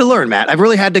 But I've had to learn, Matt. I've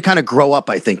really had to kind of grow up,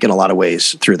 I think, in a lot of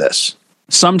ways through this.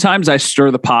 Sometimes I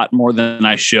stir the pot more than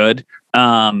I should.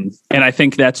 And I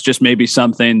think that's just maybe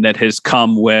something that has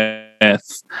come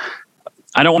with,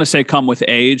 I don't want to say come with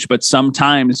age, but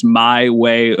sometimes my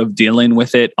way of dealing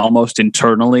with it almost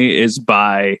internally is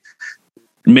by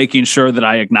making sure that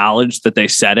I acknowledge that they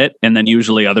said it. And then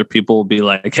usually other people will be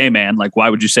like, hey man, like, why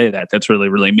would you say that? That's really,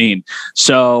 really mean.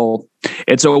 So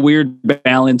it's a weird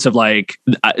balance of like,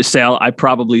 Sal, I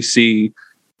probably see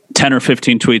 10 or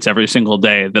 15 tweets every single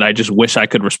day that I just wish I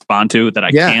could respond to that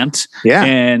I can't. Yeah.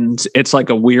 And it's like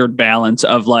a weird balance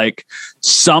of like,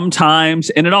 sometimes,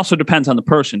 and it also depends on the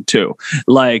person too.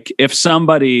 Like, if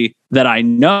somebody that I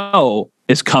know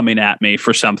is coming at me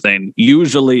for something,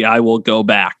 usually I will go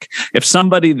back. If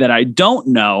somebody that I don't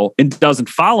know and doesn't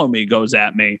follow me goes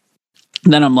at me,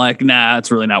 then I'm like, nah, it's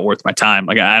really not worth my time.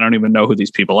 Like, I don't even know who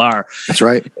these people are. That's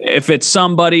right. If it's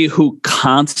somebody who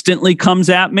constantly comes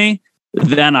at me,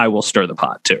 then I will stir the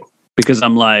pot too, because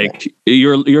I'm like,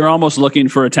 you're almost looking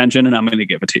for attention, and I'm going to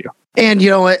give it to you. And you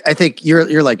know what? I think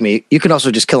you're like me. You can also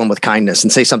just kill them with kindness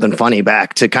and say something funny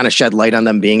back to kind of shed light on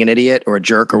them being an idiot or a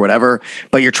jerk or whatever.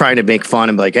 But you're trying to make fun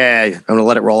and be like, hey, I'm going to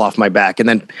let it roll off my back. And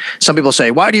then some people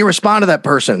say, why do you respond to that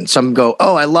person? Some go,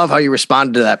 oh, I love how you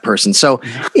responded to that person. So,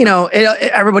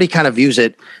 everybody kind of views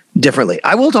it differently.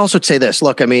 I will also say this.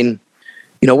 Look, I mean,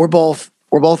 we're both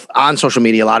on social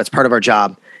media a lot. It's part of our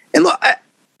job. And look,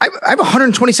 I have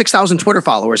 126,000 Twitter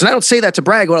followers, and I don't say that to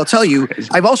brag. What I'll tell you,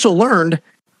 I've also learned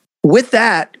with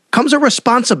that comes a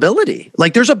responsibility.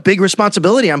 Like, there's a big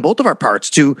responsibility on both of our parts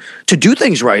to do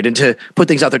things right and to put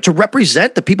things out there, to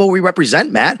represent the people we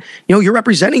represent, Matt. You're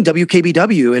representing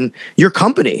WKBW and your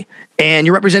company, and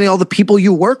you're representing all the people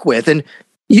you work with. And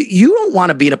you don't want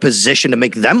to be in a position to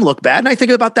make them look bad. And I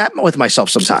think about that with myself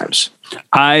sometimes.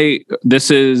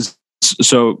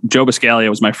 So Joe Biscaglia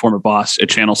was my former boss at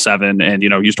Channel 7 and,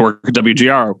 used to work at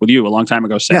WGR with you a long time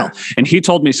ago, Sal. Yeah. And he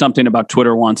told me something about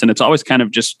Twitter once, and it's always kind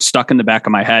of just stuck in the back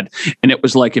of my head. And it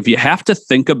was like, if you have to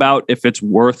think about if it's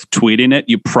worth tweeting it,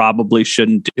 you probably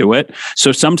shouldn't do it.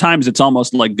 So sometimes it's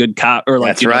almost like good cop, or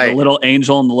like the little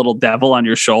angel and the little devil on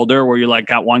your shoulder, where you like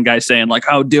got one guy saying like,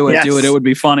 oh, do it, it would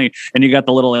be funny. And you got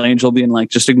the little angel being like,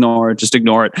 just ignore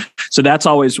it. So that's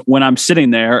always when I'm sitting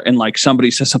there and like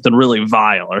somebody says something really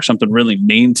vile or something really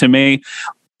mean to me,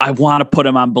 I want to put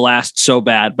him on blast so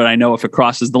bad, but I know if it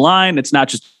crosses the line, it's not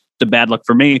just a bad look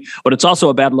for me, but it's also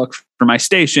a bad look for my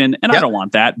station. And I don't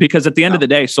want that, because at the end of the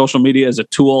day, social media is a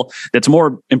tool that's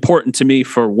more important to me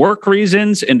for work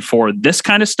reasons and for this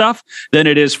kind of stuff than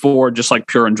it is for just like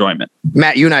pure enjoyment.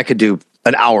 Matt, you and I could do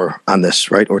an hour on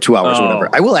this, right? Or 2 hours, or whatever.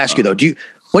 I will ask you though,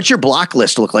 what's your block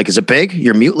list look like? Is it big?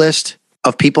 Your mute list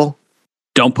of people?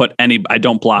 I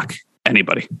don't block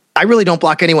anybody. I really don't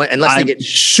block anyone unless they get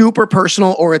super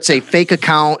personal or it's a fake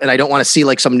account and I don't want to see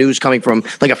like some news coming from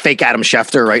like a fake Adam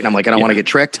Schefter, right? And I'm like, I don't want to get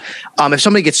tricked. If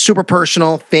somebody gets super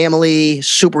personal, family,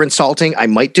 super insulting, I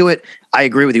might do it. I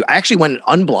agree with you. I actually went and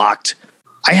unblocked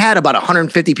I had about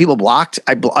 150 people blocked.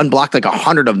 I unblocked like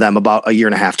 100 of them about a year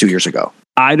and a half, 2 years ago.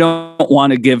 I don't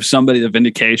want to give somebody the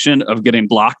vindication of getting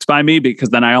blocked by me, because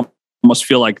then I almost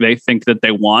feel like they think that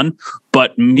they won.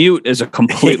 But mute is a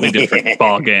completely different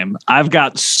ball game. I've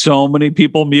got so many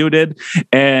people muted,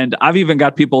 and I've even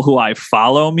got people who I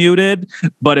follow muted,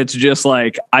 but it's just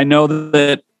like, I know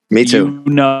that me too.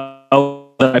 You know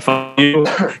that I follow you.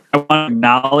 I want to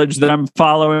acknowledge that I'm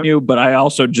following you, but I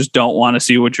also just don't want to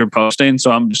see what you're posting.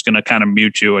 So I'm just going to kind of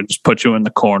mute you and just put you in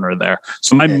the corner there.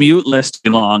 So my mute list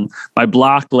is long. My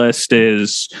block list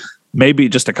is maybe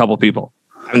just a couple people.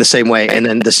 I'm the same way. And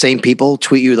then the same people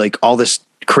tweet you like all this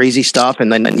crazy stuff,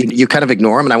 and then you kind of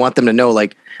ignore them. And I want them to know,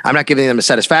 like, I'm not giving them a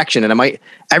satisfaction. And I might,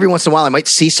 every once in a while, I might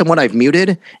see someone I've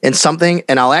muted in something,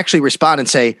 and I'll actually respond and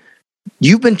say,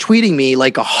 you've been tweeting me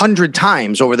like 100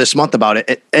 times over this month about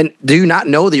it. And do you not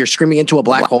know that you're screaming into a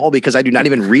black hole? Because I do not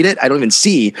even read it. I don't even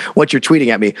see what you're tweeting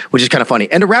at me, which is kind of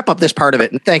funny. And to wrap up this part of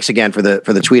it, and thanks again for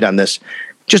the tweet on this,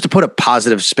 just to put a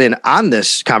positive spin on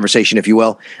this conversation, if you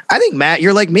will, I think, Matt,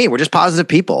 you're like me. We're just positive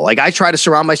people. Like, I try to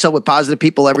surround myself with positive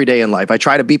people every day in life. I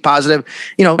try to be positive.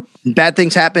 You know, bad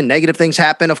things happen, negative things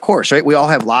happen, of course, right? We all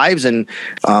have lives and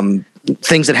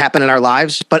things that happen in our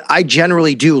lives, but I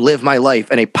generally do live my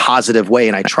life in a positive way,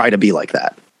 and I try to be like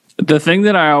that. The thing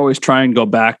that I always try and go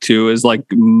back to is, like,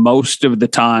 most of the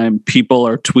time people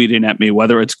are tweeting at me,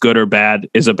 whether it's good or bad,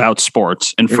 is about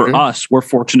sports. And for us, we're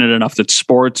fortunate enough that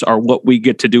sports are what we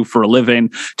get to do for a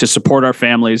living, to support our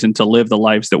families and to live the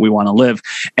lives that we want to live.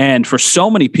 And for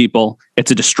so many people, it's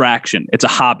a distraction. It's a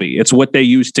hobby. It's what they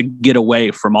use to get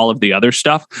away from all of the other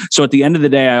stuff. So at the end of the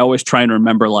day, I always try and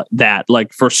remember that,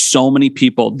 like, for so many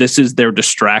people, this is their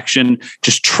distraction.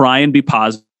 Just try and be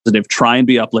positive. Try and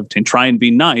be uplifting, try and be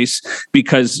nice,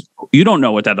 because you don't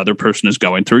know what that other person is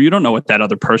going through. You don't know what that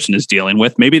other person is dealing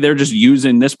with. Maybe they're just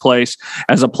using this place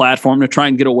as a platform to try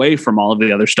and get away from all of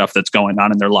the other stuff that's going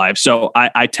on in their lives. So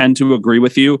I tend to agree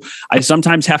with you. I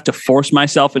sometimes have to force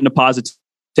myself into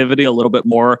positivity a little bit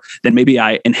more than maybe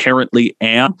I inherently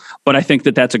am. But I think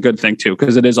that that's a good thing too,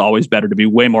 because it is always better to be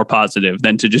way more positive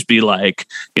than to just be like,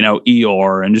 you know,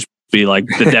 Eeyore and just be like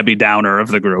the Debbie Downer of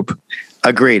the group.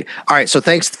 Agreed. All right. So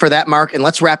thanks for that, Mark. And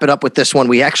let's wrap it up with this one.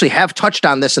 We actually have touched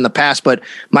on this in the past, but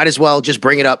might as well just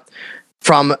bring it up.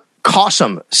 From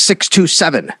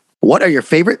Cawsome627. What are your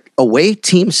favorite away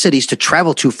team cities to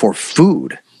travel to for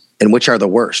food, and which are the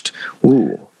worst?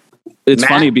 Ooh. It's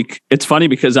funny. It's funny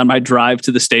because on my drive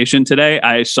to the station today,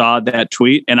 I saw that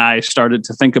tweet and I started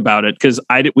to think about it, because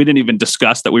we didn't even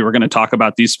discuss that we were going to talk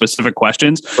about these specific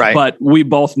questions. Right. But we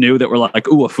both knew that we're like,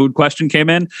 ooh, a food question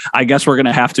came in. I guess we're going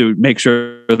to have to make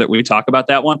sure that we talk about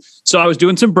that one. So I was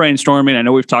doing some brainstorming. I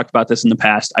know we've talked about this in the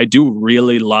past. I do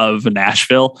really love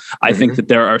Nashville. I think that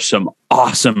there are some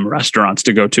awesome restaurants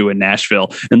to go to in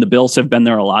Nashville, and the Bills have been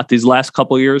there a lot these last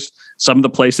couple of years. Some of the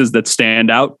places that stand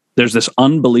out, there's this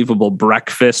unbelievable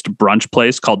breakfast brunch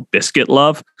place called Biscuit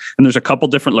Love. And there's a couple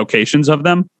different locations of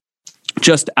them,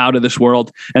 just out of this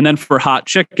world. And then for hot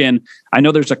chicken, I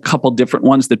know there's a couple different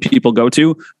ones that people go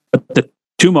to, but the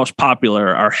two most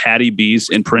popular are Hattie B's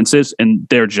and Prince's, and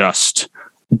they're just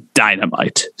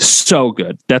dynamite. So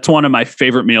good. That's one of my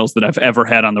favorite meals that I've ever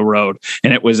had on the road.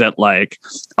 And it was at like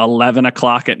 11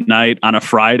 o'clock at night on a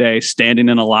Friday, standing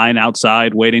in a line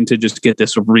outside, waiting to just get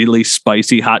this really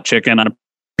spicy hot chicken on a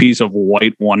piece of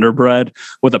white Wonder Bread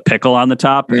with a pickle on the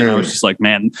top. And I was just like,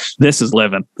 man, this is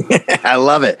living. I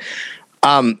love it.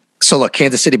 So look,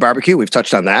 Kansas City barbecue, we've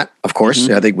touched on that. Of course,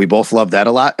 I think we both love that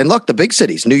a lot. And look, the big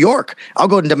cities, New York, I'll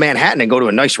go into Manhattan and go to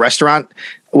a nice restaurant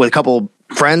with a couple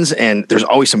friends. And there's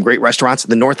always some great restaurants.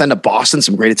 The north end of Boston,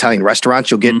 some great Italian restaurants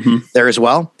you'll get there as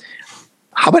well.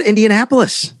 How about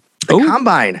Indianapolis? The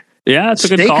Combine. Yeah, that's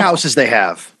a good call. Steakhouses they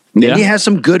have. Indy has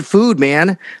some good food,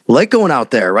 man. Like going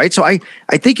out there, right? So I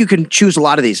think you can choose a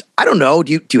lot of these. I don't know.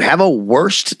 Do you have a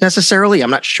worst necessarily? I'm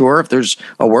not sure if there's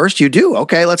a worst. You do.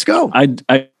 Okay, let's go.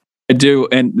 I do.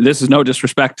 And this is no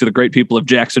disrespect to the great people of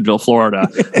Jacksonville, Florida.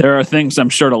 There are things I'm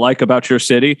sure to like about your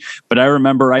city, but I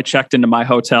remember I checked into my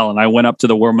hotel and I went up to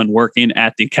the woman working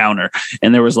at the counter,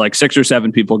 and there was like 6 or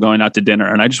 7 people going out to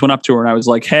dinner. And I just went up to her and I was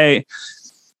like, hey,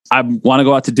 I want to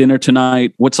go out to dinner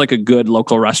tonight. What's like a good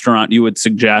local restaurant you would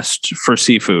suggest for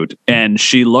seafood? And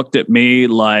she looked at me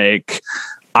like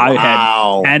I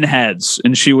had 10 heads.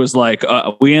 And she was like,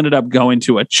 we ended up going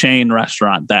to a chain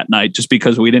restaurant that night just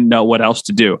because we didn't know what else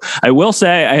to do. I will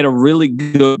say I had a really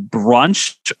good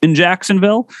brunch in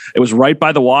Jacksonville. It was right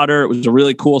by the water. It was a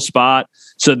really cool spot.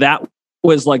 So that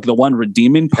was like the one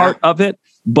redeeming part of it.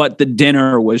 But the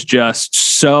dinner was just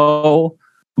so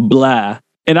blah.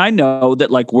 And I know that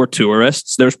like we're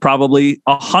tourists, there's probably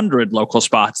 100 local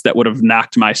spots that would have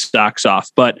knocked my socks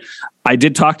off. But I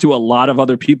did talk to a lot of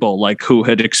other people like who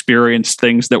had experienced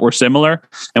things that were similar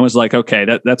and was like, okay,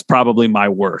 that's probably my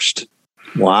worst.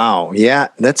 Wow. Yeah,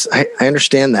 I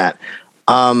understand that.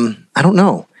 I don't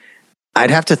know. I'd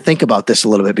have to think about this a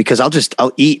little bit because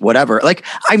I'll eat whatever. Like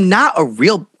I'm not a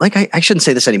real, like I shouldn't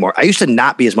say this anymore. I used to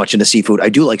not be as much into seafood. I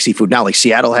do like seafood now. Like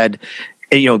Seattle had,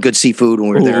 good seafood when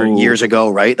we were there years ago,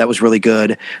 right? That was really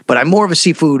good. But I'm more of a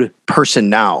seafood person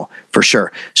now for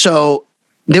sure. So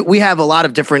we have a lot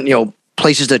of different,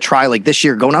 places to try. Like this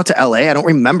year going out to LA, I don't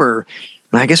remember.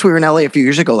 I guess we were in LA a few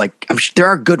years ago. Like I'm sure there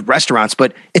are good restaurants,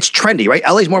 but it's trendy, right?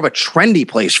 LA is more of a trendy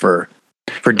place for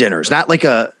dinners, not like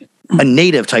a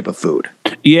native type of food.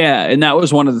 Yeah. And that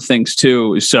was one of the things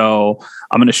too. So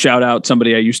I'm going to shout out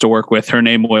somebody I used to work with. Her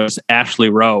name was Ashley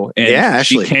Rowe. And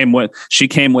Ashley. She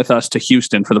came with us to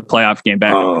Houston for the playoff game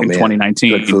back in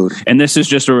 2019. Good food. And this is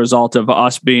just a result of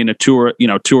us being a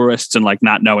tourists and like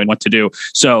not knowing what to do.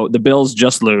 So the Bills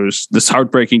just lose this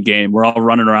heartbreaking game. We're all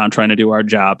running around trying to do our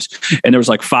jobs. And there was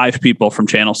like 5 people from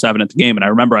Channel 7 at the game. And I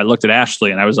remember I looked at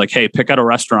Ashley and I was like, hey, pick out a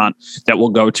restaurant that we'll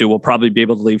go to. We'll probably be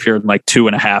able to leave here in like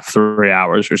 2.5, 3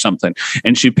 hours or something.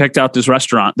 And she picked out this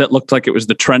restaurant that looked like it was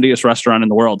the trendiest restaurant in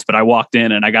the world. But I walked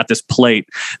in and I got this plate,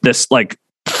 this like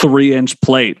 3-inch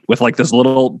plate with like this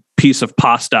little piece of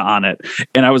pasta on it.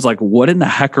 And I was like, what in the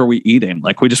heck are we eating?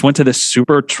 Like we just went to this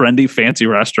super trendy, fancy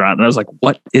restaurant. And I was like,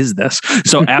 what is this?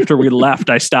 So after we left,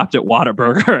 I stopped at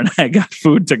Whataburger and I got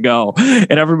food to go.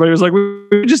 And everybody was like,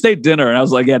 we just ate dinner. And I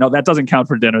was like, yeah, no, that doesn't count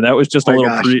for dinner. That was just a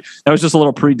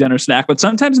little pre-dinner snack. But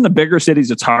sometimes in the bigger cities,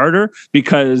 it's harder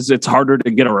because it's harder to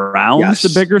get around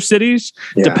the bigger cities,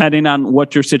 depending on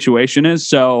what your situation is.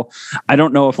 So I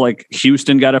don't know if like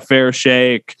Houston got a fair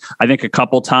shake. I think a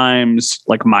couple times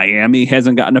like Miami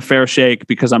hasn't gotten a fair shake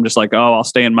because I'm just like, oh, I'll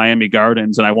stay in Miami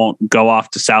Gardens and I won't go off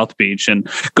to South Beach and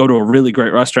go to a really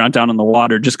great restaurant down on the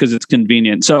water just because it's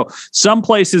convenient. So some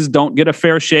places don't get a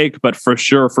fair shake, but for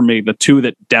sure for me, the 2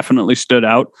 that definitely stood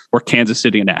out were Kansas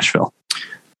City and Nashville.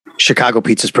 Chicago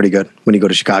pizza is pretty good. When you go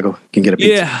to Chicago, you can get a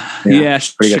pizza. Yeah,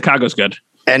 Chicago's good.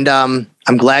 And I'm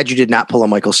glad you did not pull a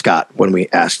Michael Scott when we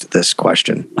asked this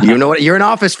question. You know what? You're an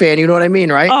Office fan. You know what I mean,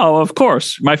 right? Oh, of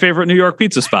course. My favorite New York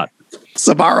pizza spot.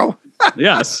 Sbarro.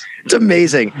 Yes. It's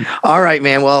amazing. All right,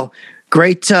 man. Well,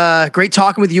 great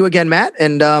talking with you again, Matt.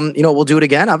 And, we'll do it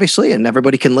again, obviously. And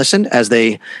everybody can listen as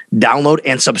they download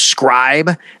and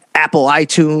subscribe. Apple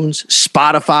iTunes,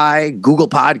 Spotify, Google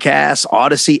Podcasts,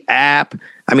 Odyssey app.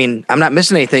 I mean, I'm not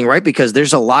missing anything, right? Because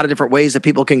there's a lot of different ways that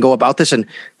people can go about this. And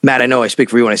Matt, I know I speak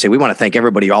for you when I say we want to thank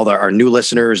everybody, all our new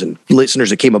listeners and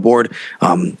listeners that came aboard.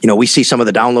 We see some of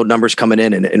the download numbers coming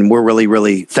in and we're really,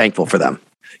 really thankful for them.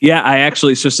 Yeah,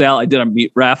 Sal, I did a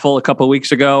meat raffle a couple of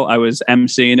weeks ago. I was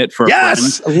emceeing it for a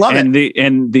friend. I love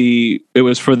it. It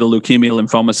was for the Leukemia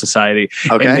Lymphoma Society.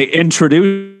 Okay. And they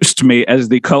introduced me as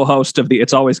the co-host of the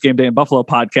It's Always Game Day in Buffalo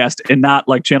podcast and not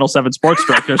like Channel 7 sports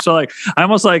director. So like I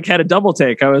almost like had a double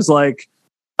take. I was like,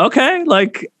 okay,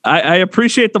 like I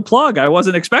appreciate the plug. I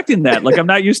wasn't expecting that. Like I'm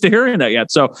not used to hearing that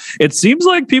yet. So it seems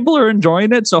like people are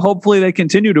enjoying it. So hopefully they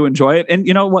continue to enjoy it. And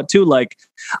you know what too, like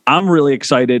I'm really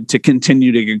excited to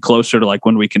continue to get closer to like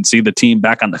when we can see the team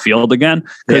back on the field again.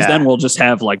 Because then we'll just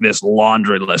have like this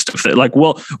laundry list of it. Like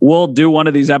we'll do one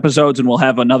of these episodes and we'll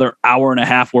have another hour and a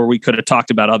half where we could have talked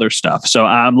about other stuff. So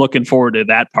I'm looking forward to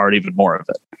that part even more of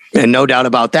it. And no doubt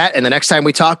about that. And the next time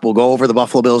we talk, we'll go over the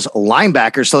Buffalo Bills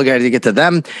linebackers. Still got to get to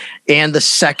them and the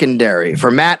secondary. For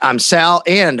Matt, I'm Sal.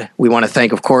 And we want to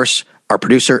thank, of course, our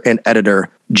producer and editor,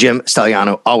 Jim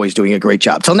Stagliano, always doing a great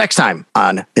job. Till next time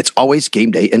on It's Always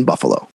Game Day in Buffalo.